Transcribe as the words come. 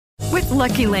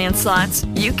Lucky Land Slots,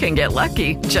 you can get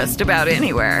lucky just about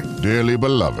anywhere. Dearly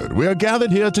beloved, we are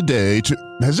gathered here today to...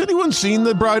 Has anyone seen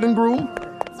the bride and groom?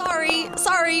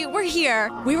 Sorry, we're here.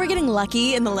 We were getting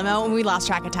lucky in the limo and we lost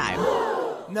track of time.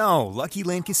 No, Lucky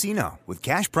Land Casino, with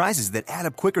cash prizes that add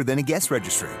up quicker than a guest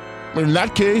registry. In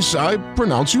that case, I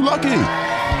pronounce you lucky.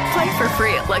 Play for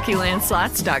free at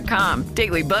LuckyLandSlots.com.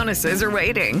 Daily bonuses are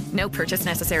waiting. No purchase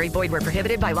necessary. Void where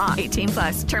prohibited by law.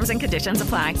 18+. Terms and conditions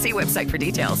apply. See website for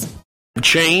details.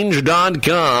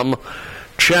 Change.com.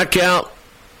 Check out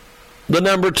the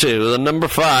number 2, the number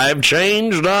 5,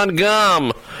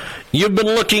 Change.com. You've been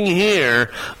looking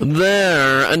here,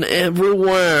 there, and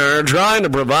everywhere, trying to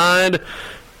provide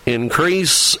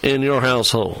increase in your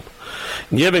household.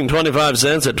 Giving 25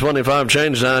 cents at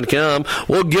 25change.com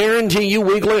will guarantee you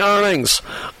weekly earnings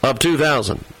of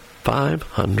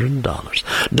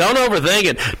 $2,500. Don't overthink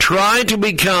it. Try to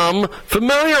become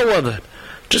familiar with it.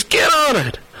 Just get on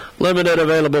it. Limited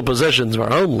available positions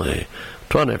for only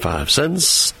 25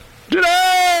 cents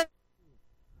today.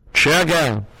 Check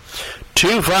out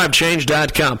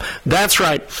 25change.com. That's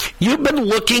right. You've been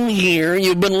looking here,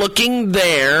 you've been looking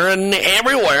there, and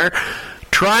everywhere,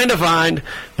 trying to find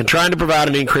and trying to provide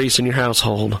an increase in your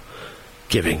household.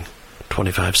 Giving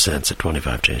 25 cents at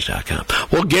 25change.com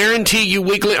will guarantee you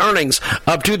weekly earnings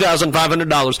of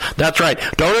 $2,500. That's right.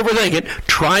 Don't overthink it.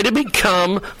 Try to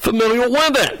become familiar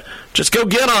with it. Just go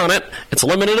get on it. It's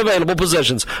limited available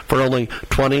positions for only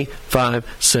 25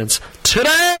 cents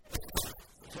today.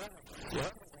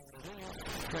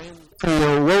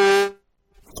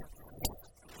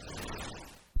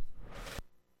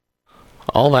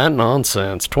 All that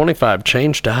nonsense.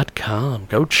 25change.com.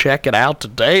 Go check it out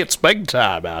today. It's big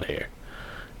time out here.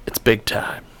 It's big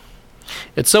time.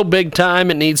 It's so big time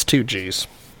it needs 2 G's.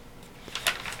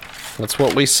 That's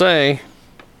what we say.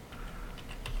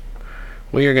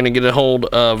 We are going to get a hold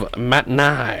of Matt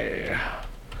Nye.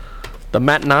 The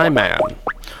Matt Nye man.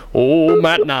 Oh,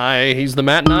 Matt Nye. He's the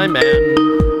Matt Nye man.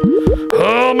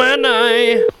 Oh, Matt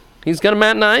Nye. He's got a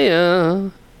Matt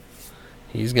Nye.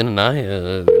 He's gonna Matt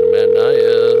Nye.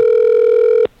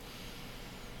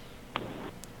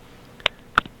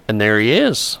 And there he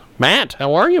is. Matt,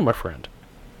 how are you, my friend?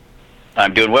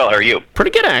 I'm doing well. How are you?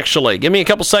 Pretty good, actually. Give me a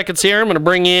couple seconds here. I'm going to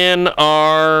bring in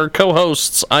our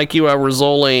co-hosts, IQ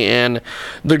Rizzoli and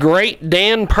the great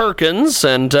Dan Perkins,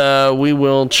 and we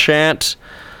will chat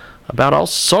about all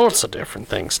sorts of different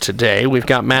things today. We've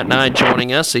got Matt Nye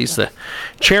joining us. He's the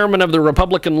chairman of the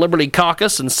Republican Liberty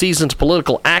Caucus and seasoned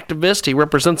political activist. He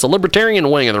represents the libertarian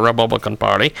wing of the Republican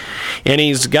Party, and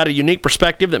he's got a unique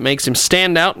perspective that makes him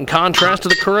stand out in contrast to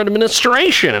the current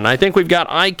administration. And I think we've got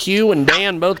IQ and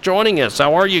Dan both joining us.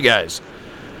 How are you guys?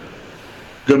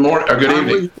 Good morning, or good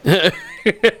evening.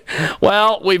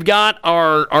 Well, we've got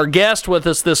our guest with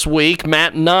us this week,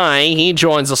 Matt Nye. He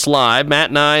joins us live.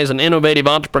 Matt Nye is an innovative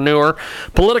entrepreneur,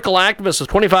 political activist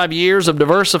with 25 years of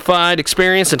diversified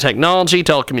experience in technology,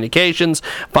 telecommunications,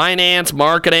 finance,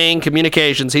 marketing,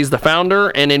 communications. He's the founder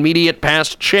and immediate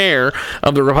past chair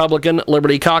of the Republican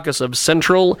Liberty Caucus of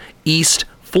Central East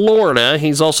Florida.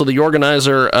 He's also the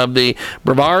organizer of the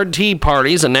Brevard Tea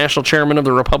Parties and national chairman of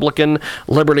the Republican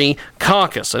Liberty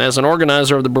Caucus. And as an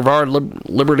organizer of the Brevard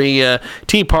Liberty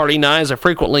Tea Party, Nye is a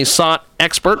frequently sought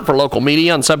expert for local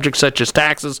media on subjects such as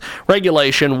taxes,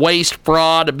 regulation, waste,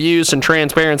 fraud, abuse, and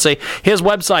transparency. His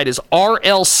website is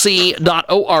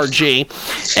rlc.org.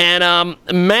 And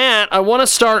Matt, I want to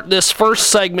start this first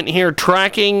segment here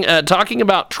talking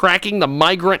about tracking the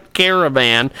migrant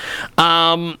caravan.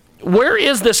 Where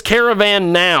is this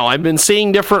caravan now? I've been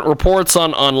seeing different reports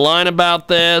online about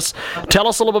this. Tell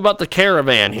us a little bit about the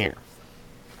caravan here.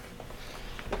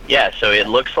 Yeah, so it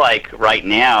looks like right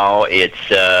now it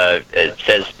says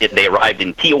they arrived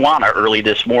in Tijuana early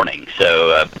this morning.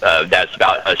 So that's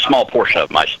about a small portion of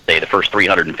them, I should say, the first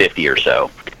 350 or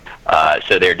so.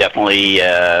 So they're definitely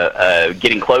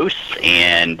getting close,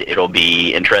 and it'll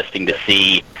be interesting to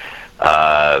see,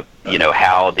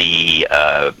 how the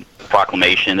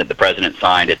proclamation that the president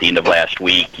signed at the end of last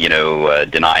week,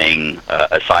 denying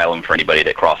asylum for anybody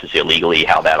that crosses illegally,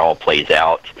 how that all plays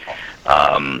out.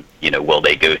 Will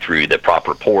they go through the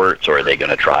proper ports, or are they going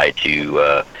to try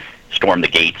to storm the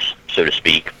gates, so to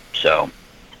speak? So,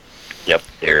 yep,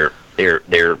 they're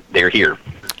here.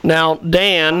 Now,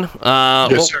 Dan,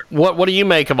 Yes, sir. what do you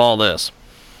make of all this?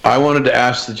 I wanted to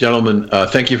ask the gentleman,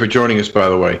 thank you for joining us, by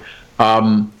the way.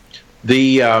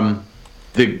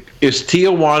 Is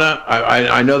Tijuana,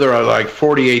 I know there are like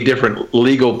 48 different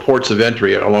legal ports of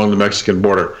entry along the Mexican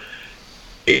border.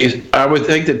 I would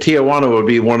think that Tijuana would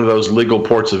be one of those legal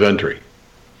ports of entry.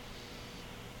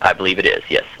 I believe it is,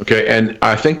 yes. Okay, and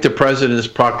I think the president's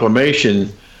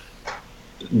proclamation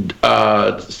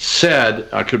said,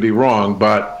 I could be wrong,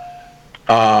 but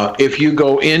if you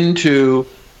go into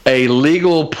a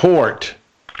legal port,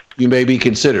 you may be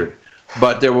considered,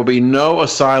 but there will be no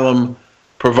asylum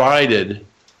provided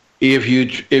if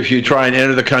you try and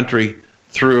enter the country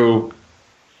through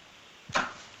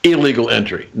illegal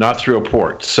entry, not through a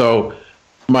port. So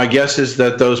my guess is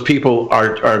that those people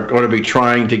are going to be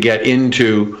trying to get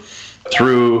into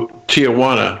through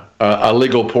Tijuana, a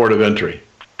legal port of entry.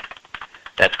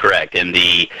 That's correct. And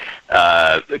the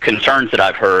concerns that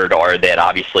I've heard are that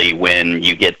obviously when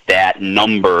you get that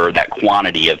number, that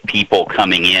quantity of people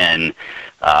coming in,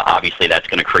 obviously that's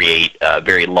going to create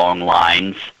very long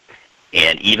lines.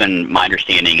 And even my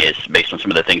understanding is, based on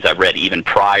some of the things I've read, even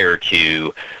prior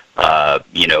to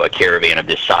a caravan of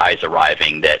this size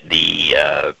arriving, that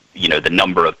the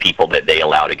number of people that they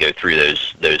allow to go through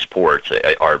those ports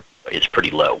is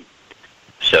pretty low.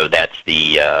 So that's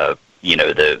the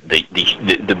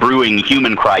brewing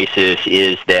human crisis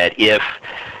is that if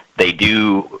they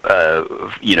do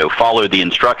follow the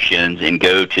instructions and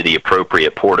go to the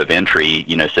appropriate port of entry,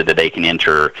 so that they can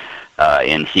enter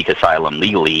and seek asylum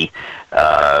legally,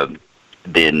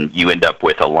 then you end up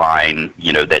with a line,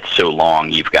 that's so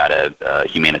long you've got a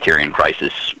humanitarian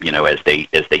crisis, as they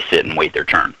sit and wait their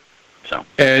turn. So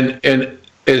and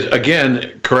is,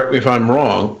 again, correct me if I'm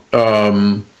wrong,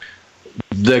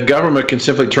 the government can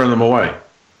simply turn them away.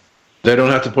 They don't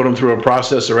have to put them through a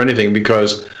process or anything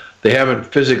because they haven't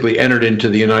physically entered into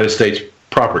the United States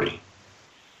property.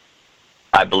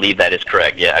 I believe that is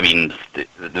correct. Yeah, I mean,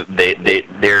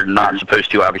 they're not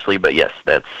supposed to, obviously, but yes,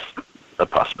 that's a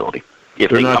possibility. If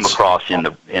they come across in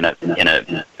a,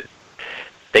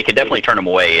 they could definitely turn them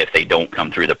away if they don't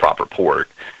come through the proper port.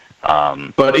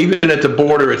 But even at the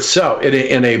border itself,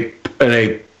 in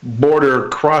a border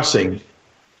crossing,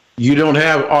 you don't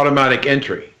have automatic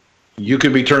entry. You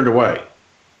could be turned away.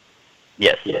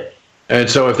 Yes. And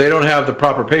so if they don't have the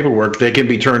proper paperwork, they can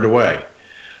be turned away.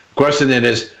 The question then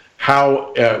is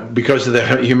how, because of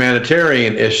the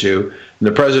humanitarian issue, and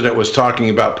the president was talking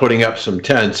about putting up some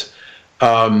tents,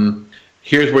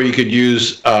 here's where you could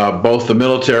use both the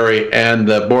military and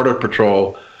the Border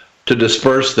Patrol to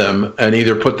disperse them and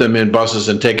either put them in buses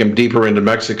and take them deeper into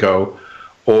Mexico,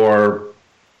 or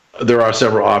there are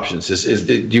several options.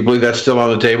 Do you believe that's still on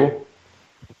the table?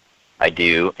 I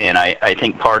do, and I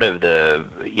think part of the,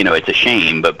 it's a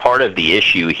shame, but part of the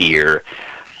issue here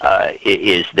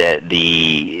is that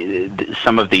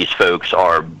some of these folks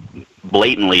are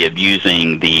blatantly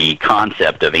abusing the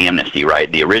concept of amnesty,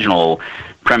 right? The original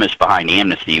premise behind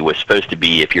amnesty was supposed to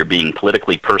be if you're being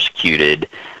politically persecuted,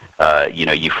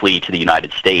 you flee to the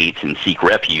United States and seek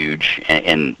refuge,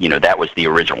 and that was the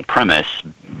original premise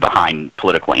behind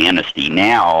political amnesty.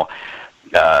 Now,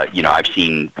 I've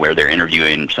seen where they're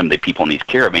interviewing some of the people in these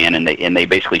caravan, and they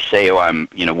basically say,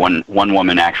 one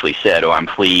woman actually said, I'm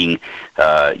fleeing,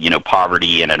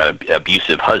 poverty and an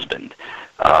abusive husband.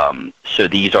 So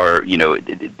these are,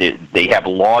 they have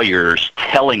lawyers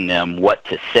telling them what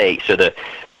to say. So the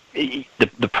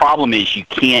problem is you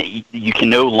can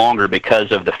no longer,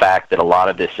 because of the fact that a lot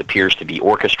of this appears to be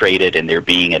orchestrated and they're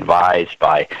being advised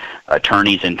by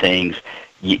attorneys and things,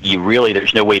 you really,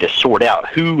 there's no way to sort out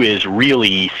who is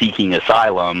really seeking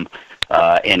asylum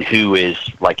and who is,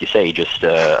 like you say, just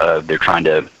they're trying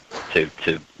to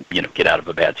get out of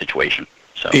a bad situation.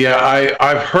 So. Yeah,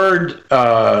 I've heard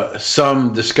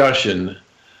some discussion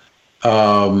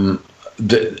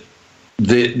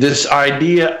this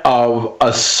idea of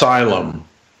asylum.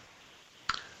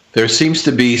 There seems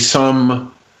to be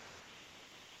some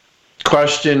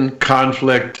question,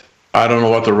 conflict, I don't know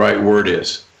what the right word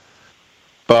is.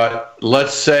 But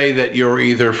let's say that you're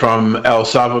either from El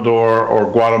Salvador or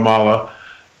Guatemala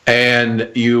and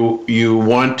you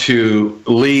want to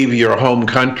leave your home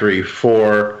country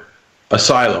for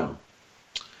asylum.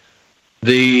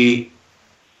 There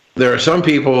are some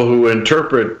people who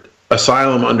interpret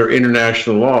asylum under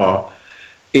international law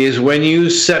is when you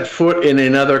set foot in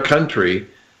another country,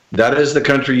 that is the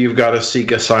country you've got to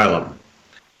seek asylum.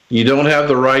 You don't have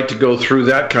the right to go through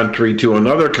that country to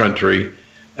another country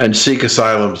and seek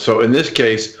asylum. So in this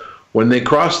case, when they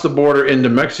cross the border into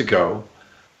Mexico,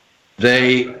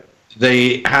 they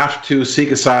have to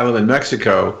seek asylum in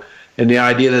Mexico, and the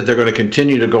idea that they're going to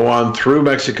continue to go on through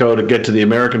Mexico to get to the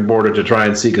American border to try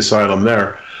and seek asylum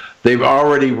there, they've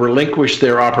already relinquished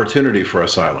their opportunity for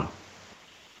asylum.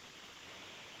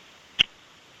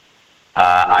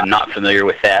 I'm not familiar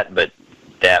with that, but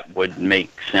that would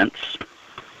make sense.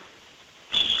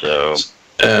 So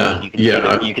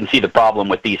you can see the problem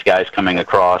with these guys coming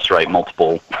across, right?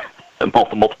 Multiple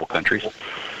countries.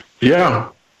 Yeah.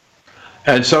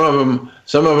 and some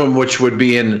of them which would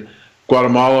be in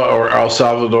Guatemala or El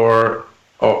Salvador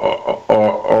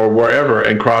or wherever,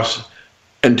 and cross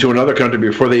into another country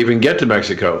before they even get to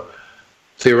Mexico.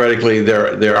 Theoretically,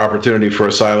 their opportunity for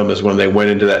asylum is when they went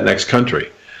into that next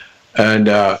country, and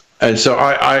so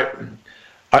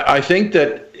I think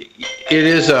that it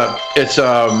is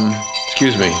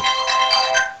excuse me.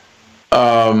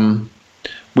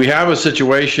 We have a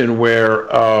situation where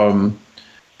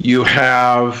you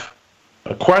have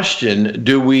a question: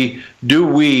 Do we?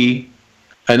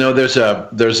 I know there's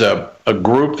a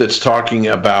group that's talking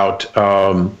about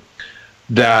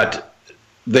that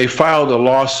they filed a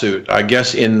lawsuit, I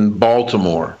guess, in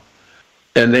Baltimore,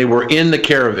 and they were in the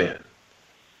caravan,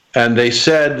 and they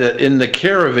said that in the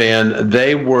caravan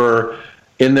they were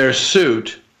in their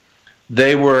suit,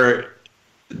 they were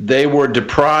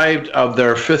deprived of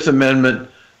their Fifth Amendment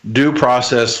due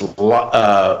process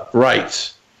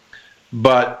rights,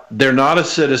 but they're not a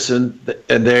citizen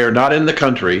and they are not in the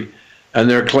country, and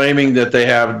they're claiming that they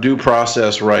have due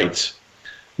process rights.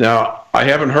 Now, I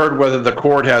haven't heard whether the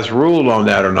court has ruled on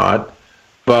that or not,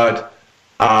 but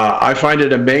I find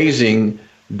it amazing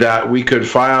that we could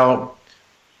file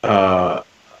a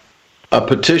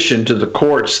petition to the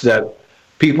courts that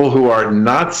people who are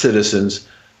not citizens,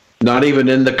 not even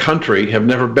in the country, have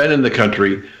never been in the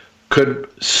country, could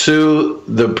sue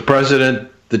the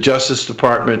president, the Justice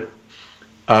Department,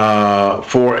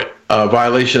 for a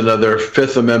violation of their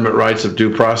Fifth Amendment rights of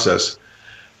due process.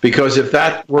 Because if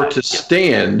that were to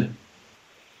stand,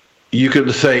 you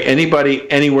could say anybody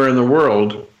anywhere in the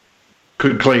world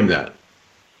could claim that.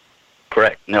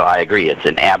 Correct. No, I agree. It's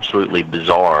an absolutely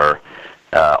bizarre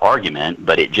argument,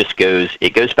 but it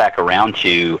goes back around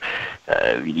to,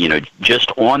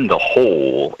 just on the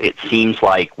whole, it seems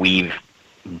like we've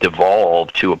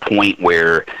devolved to a point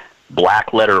where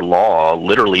black letter law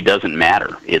literally doesn't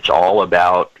matter. It's all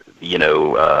about,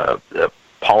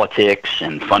 politics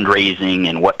and fundraising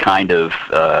and what kind of,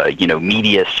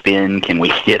 media spin can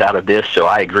we get out of this. So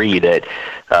I agree that,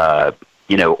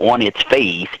 on its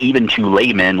face, even to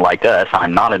laymen like us,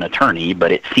 I'm not an attorney,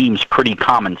 but it seems pretty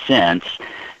common sense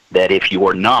that if you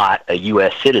are not a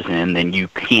U.S. citizen, then you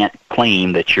can't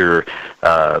claim that your,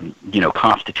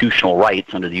 constitutional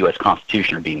rights under the U.S.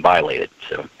 Constitution are being violated.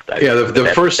 So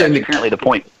the first thing that's apparently the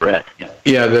point, Brett.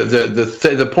 Yeah,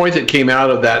 the point that came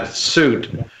out of that suit,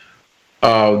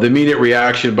 the immediate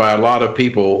reaction by a lot of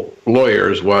people,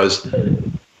 lawyers, was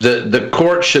the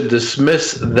court should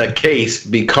dismiss the case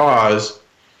because,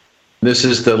 this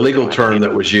is the legal term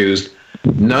that was used,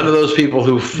 none of those people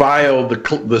who filed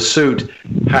the suit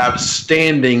have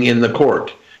standing in the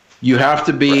court. You have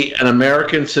to be an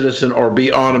American citizen or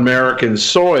be on American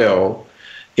soil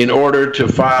in order to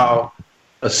file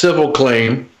a civil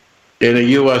claim in a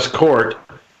U.S. court,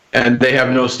 and they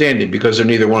have no standing because they're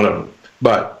neither one of them.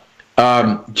 But,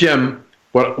 Jim,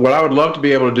 what I would love to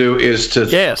be able to do is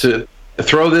to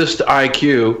throw this to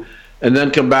IQ and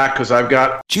then come back, because I've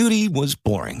got... Judy was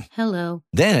boring. Hello.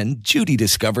 Then Judy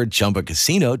discovered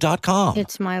ChumbaCasino.com.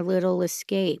 It's my little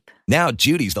escape. Now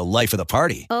Judy's the life of the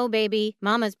party. Oh, baby,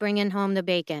 mama's bringing home the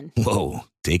bacon. Whoa,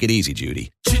 take it easy,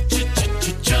 Judy.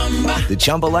 The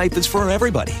Chumba life is for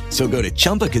everybody. So go to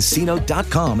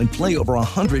ChumbaCasino.com and play over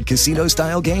 100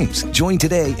 casino-style games. Join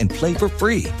today and play for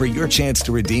free for your chance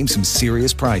to redeem some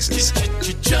serious prizes.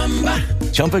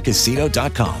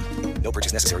 ChumbaCasino.com. No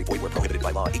purchase necessary. Void where prohibited by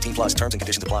law. 18+ terms and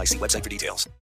conditions apply. See website for details.